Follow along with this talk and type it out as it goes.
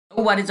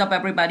What is up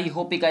everybody,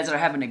 hope you guys are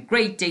having a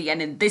great day,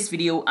 and in this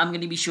video I'm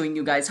going to be showing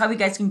you guys how you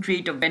guys can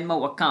create a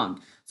Venmo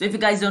account. So if you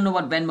guys don't know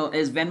what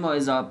Venmo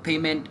is a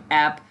payment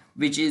app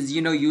which is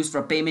used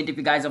for payment. If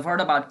you guys have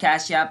heard about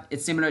Cash App,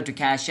 it's similar to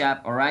Cash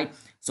App. Alright,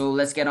 so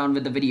let's get on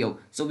with the video.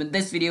 So in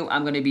this video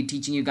I'm going to be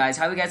teaching you guys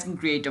how you guys can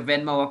create a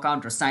Venmo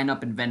account or sign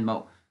up in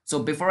Venmo. So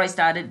before I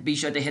start it, be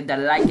sure to hit that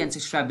like and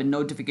subscribe and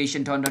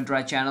notification turned on to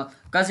our channel,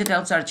 because it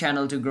helps our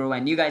channel to grow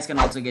and you guys can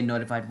also get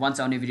notified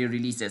once our new video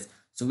releases.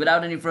 So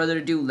without any further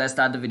ado, let's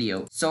start the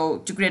video. So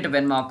to create a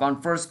Venmo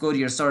account, first go to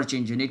your search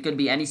engine. It could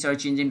be any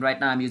search engine.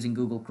 Right now I'm using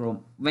Google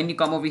Chrome. When you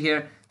come over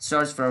here,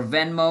 search for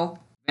Venmo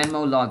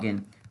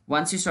login.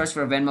 Once you search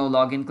for Venmo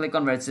login, click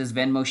on where it says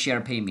Venmo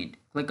share payment.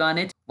 Click on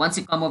it. Once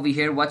you come over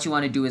here, what you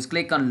want to do is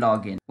click on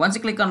login. Once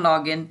you click on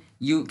login,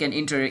 you can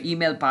enter your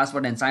email,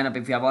 password and sign up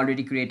if you have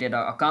already created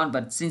an account.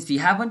 But since we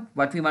haven't,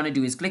 what we want to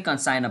do is click on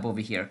sign up over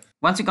here.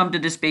 Once you come to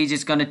this page,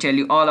 it's going to tell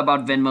you all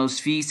about Venmo's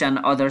fees and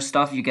other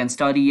stuff. You can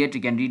study it,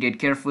 you can read it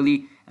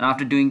carefully. And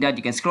after doing that,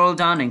 you can scroll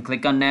down and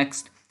click on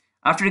next.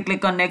 After you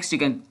click on next, you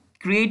can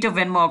create a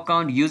Venmo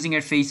account using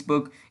your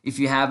Facebook if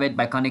you have it,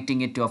 by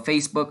connecting it to a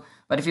Facebook.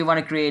 But if you want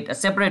to create a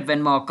separate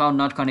Venmo account,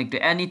 not connect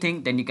to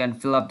anything, then you can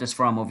fill up this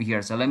form over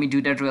here. So let me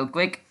do that real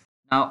quick.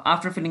 Now,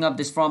 after filling up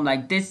this form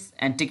like this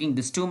and ticking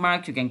this 2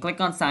 marks, you can click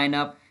on sign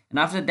up. And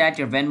after that,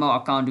 your Venmo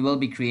account will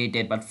be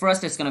created. But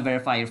first, it's going to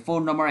verify your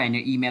phone number and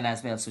your email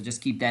as well. So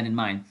just keep that in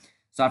mind.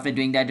 So after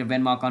doing that, your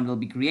Venmo account will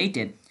be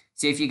created.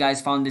 So if you guys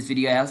found this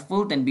video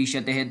helpful, then be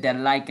sure to hit that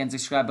like and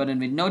subscribe button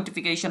with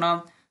notification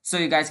on, so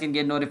you guys can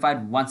get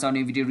notified once our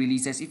new video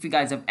releases. If you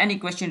guys have any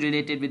question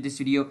related with this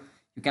video,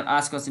 you can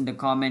ask us in the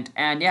comment.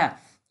 And yeah,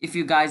 if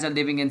you guys are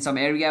living in some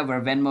area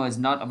where Venmo is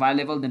not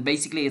available, then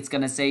basically it's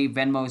gonna say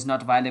Venmo is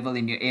not available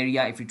in your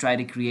area if you try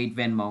to create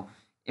Venmo,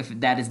 if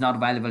that is not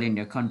available in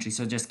your country.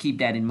 So just keep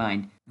that in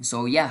mind.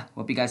 So yeah,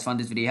 hope you guys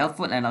found this video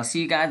helpful, and I'll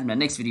see you guys in my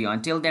next video.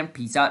 Until then,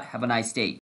 peace out, have a nice day.